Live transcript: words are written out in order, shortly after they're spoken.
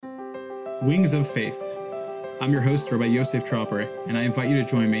Wings of Faith. I'm your host, Rabbi Yosef Tropper, and I invite you to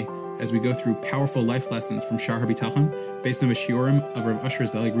join me as we go through powerful life lessons from Shar HaBitachon based on the shiurim of Rav Asher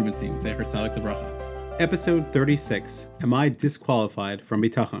Zelig Rubenstein, Zecher Tzadik Livracha. Episode 36, Am I Disqualified from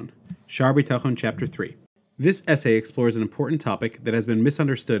Bitachon? Shar Bitachon, Chapter 3. This essay explores an important topic that has been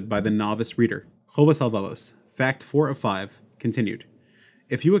misunderstood by the novice reader. Chovos Halevavos, Fact 4 of 5, continued.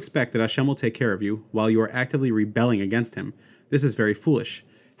 If you expect that Hashem will take care of you while you are actively rebelling against him, this is very foolish.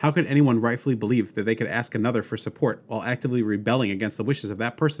 How could anyone rightfully believe that they could ask another for support while actively rebelling against the wishes of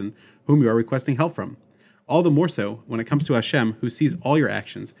that person whom you are requesting help from? All the more so when it comes to Hashem, who sees all your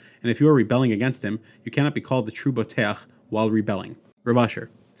actions, and if you are rebelling against him, you cannot be called the true boteach while rebelling. Rav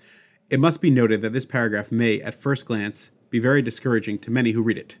Asher. It must be noted that this paragraph may, at first glance, be very discouraging to many who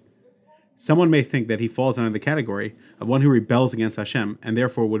read it. Someone may think that he falls under the category of one who rebels against Hashem and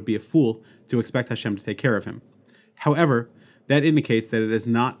therefore would be a fool to expect Hashem to take care of him. However, that indicates that it has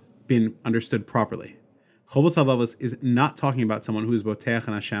not been understood properly. Chovos Halevavos is not talking about someone who is boteach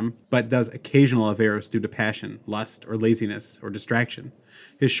on Hashem, but does occasional averos due to passion, lust, or laziness, or distraction.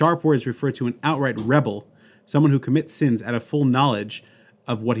 His sharp words refer to an outright rebel, someone who commits sins out of full knowledge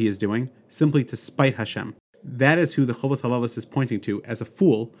of what he is doing, simply to spite Hashem. That is who the Chovos Halevavos is pointing to as a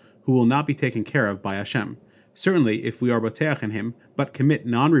fool who will not be taken care of by Hashem. Certainly, if we are boteach in him, but commit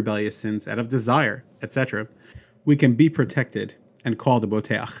non-rebellious sins out of desire, etc., we can be protected and called a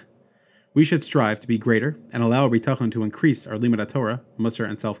boteach. We should strive to be greater and allow bitachon to increase our limud Torah, musar,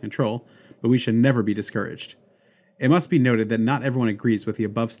 and self-control, but we should never be discouraged. It must be noted that not everyone agrees with the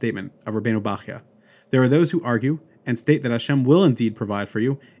above statement of Rabbeinu Bachya. There are those who argue and state that Hashem will indeed provide for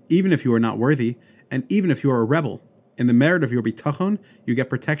you, even if you are not worthy, and even if you are a rebel. In the merit of your bitachon, you get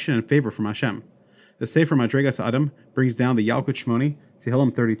protection and favor from Hashem. The Sefer Madregas Adam brings down the Yalkut Shmoni,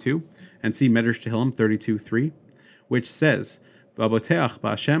 Tehillim 32, and see Medrash Tehillim 32:3, which says, "V'aboteach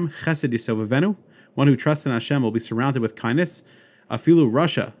ba'Hashem chesed yisovevenu." One who trusts in Hashem will be surrounded with kindness. Afilu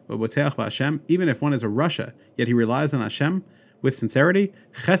rasha v'aboteach ba'Hashem. Even if one is a rasha, yet he relies on Hashem with sincerity,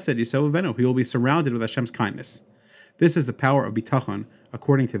 chesed yisovevenu. He will be surrounded with Hashem's kindness. This is the power of bitachon,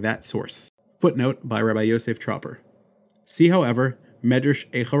 according to that source. Footnote by Rabbi Yosef Tropper. See, however, Medrash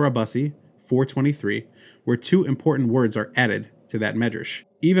Eicha Rabasi 4:23, where two important words are added to that Medrash.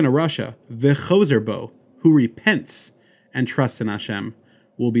 Even a rasha, v'chozer bo, who repents and trusts in Hashem,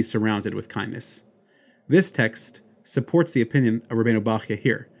 will be surrounded with kindness. This text supports the opinion of Rabbeinu Bachya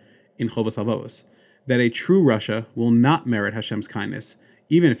here, in Chovos Halevavos, that a true rasha will not merit Hashem's kindness,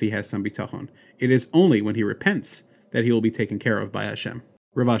 even if he has some bitachon. It is only when he repents that he will be taken care of by Hashem.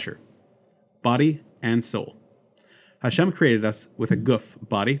 Rav Asher. Body and soul. Hashem created us with a guf,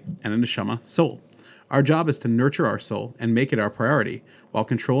 body, and a neshama, soul. Our job is to nurture our soul and make it our priority while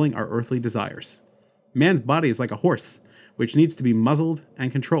controlling our earthly desires. Man's body is like a horse, which needs to be muzzled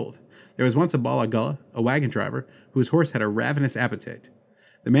and controlled. There was once a Baal Agala, a wagon driver, whose horse had a ravenous appetite.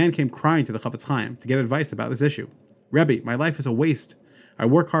 The man came crying to the Chafetz Chaim to get advice about this issue. "Rebbe, my life is a waste. I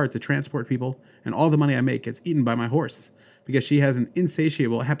work hard to transport people, and all the money I make gets eaten by my horse, because she has an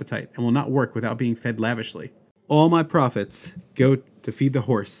insatiable appetite and will not work without being fed lavishly. All my profits go to feed the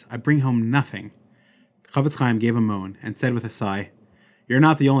horse. I bring home nothing." Chafetz Chaim gave a moan and said with a sigh, "You're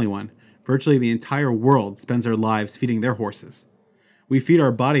not the only one. Virtually the entire world spends their lives feeding their horses. We feed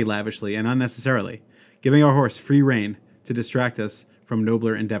our body lavishly and unnecessarily, giving our horse free rein to distract us from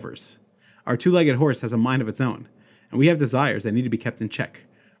nobler endeavors. Our two-legged horse has a mind of its own, and we have desires that need to be kept in check.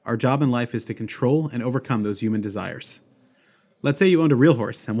 Our job in life is to control and overcome those human desires. Let's say you owned a real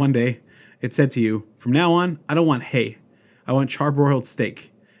horse, and one day it said to you, 'From now on, I don't want hay. I want charbroiled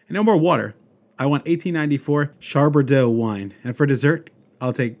steak. And no more water. I want 1894 Char-Bordeaux wine, and for dessert,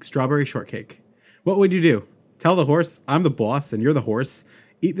 I'll take strawberry shortcake.' What would you do? Tell the horse, 'I'm the boss and you're the horse.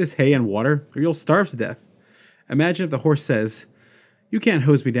 Eat this hay and water or you'll starve to death.' Imagine if the horse says, 'You can't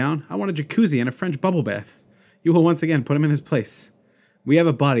hose me down. I want a jacuzzi and a French bubble bath.' You will once again put him in his place. We have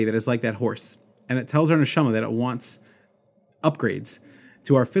a body that is like that horse, and it tells our neshama that it wants upgrades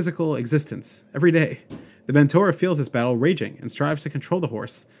to our physical existence every day. The Ben Torah feels this battle raging and strives to control the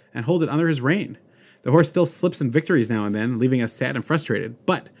horse and hold it under his reign. The horse still slips in victories now and then, leaving us sad and frustrated.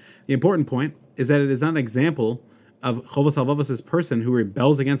 But the important point is that it is not an example of Chovos Halevavos' person who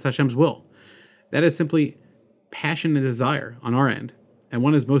rebels against Hashem's will. That is simply passion and desire on our end, and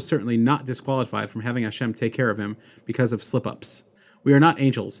one is most certainly not disqualified from having Hashem take care of him because of slip-ups. We are not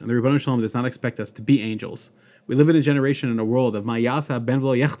angels, and the Ribbono Shel Olam does not expect us to be angels. We live in a generation and a world of Ma'yasa ben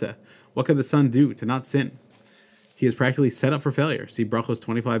v'lo yechta. What could the son do to not sin? He is practically set up for failure. See Brachos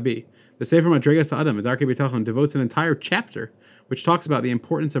 25b. The Sefer Madregas Adam, Darkei Bitachon, devotes an entire chapter which talks about the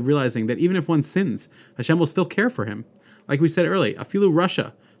importance of realizing that even if one sins, Hashem will still care for him. Like we said earlier, afilu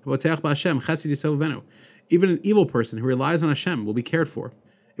rasha, Even an evil person who relies on Hashem will be cared for.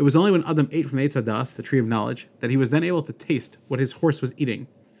 It was only when Adam ate from the Eitz Hadas, the tree of knowledge, that he was then able to taste what his horse was eating.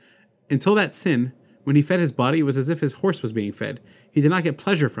 Until that sin, when he fed his body, it was as if his horse was being fed. He did not get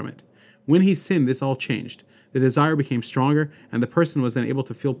pleasure from it. When he sinned, this all changed. The desire became stronger, and the person was then able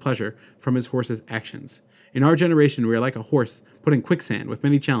to feel pleasure from his horse's actions. In our generation, we are like a horse put in quicksand with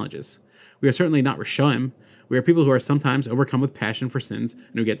many challenges. We are certainly not Rishoim. We are people who are sometimes overcome with passion for sins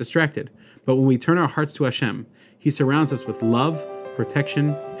and who get distracted. But when we turn our hearts to Hashem, He surrounds us with love,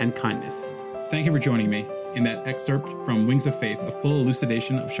 protection, and kindness. Thank you for joining me in that excerpt from Wings of Faith, a full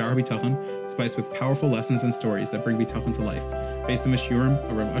elucidation of Sha'ar HaBitachon, spiced with powerful lessons and stories that bring Bitachon to life, based on the Shiurim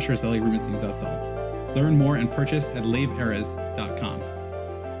of Rav Asher Zelig Rubenstein Zatzal. Learn more and purchase at leiverez.com.